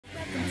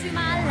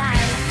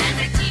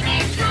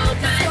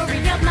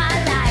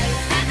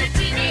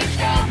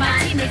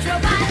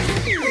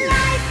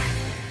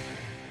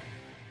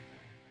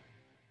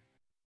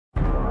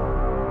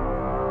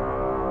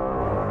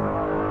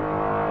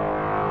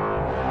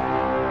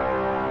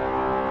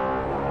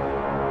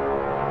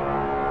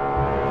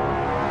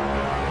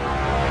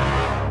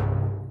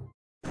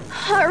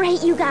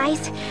right, you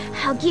guys.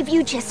 I'll give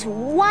you just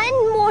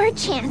one more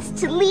chance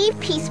to leave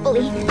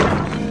peacefully.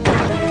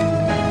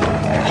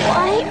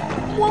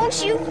 Why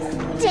won't you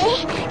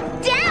stay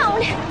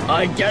down?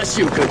 I guess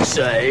you could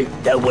say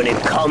that when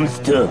it comes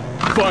to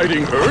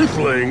fighting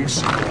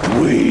Earthlings,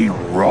 we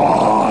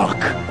rock.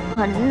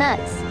 Oh,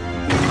 nuts.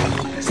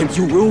 Since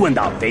you ruined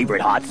our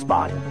favorite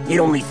hotspot, it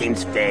only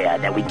seems fair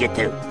that we get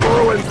to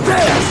ruin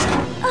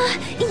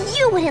this!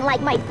 You wouldn't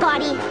like my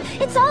body.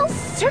 It's all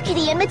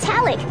circuity and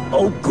metallic.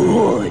 Oh,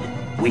 good.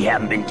 We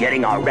haven't been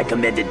getting our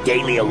recommended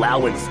daily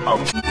allowance of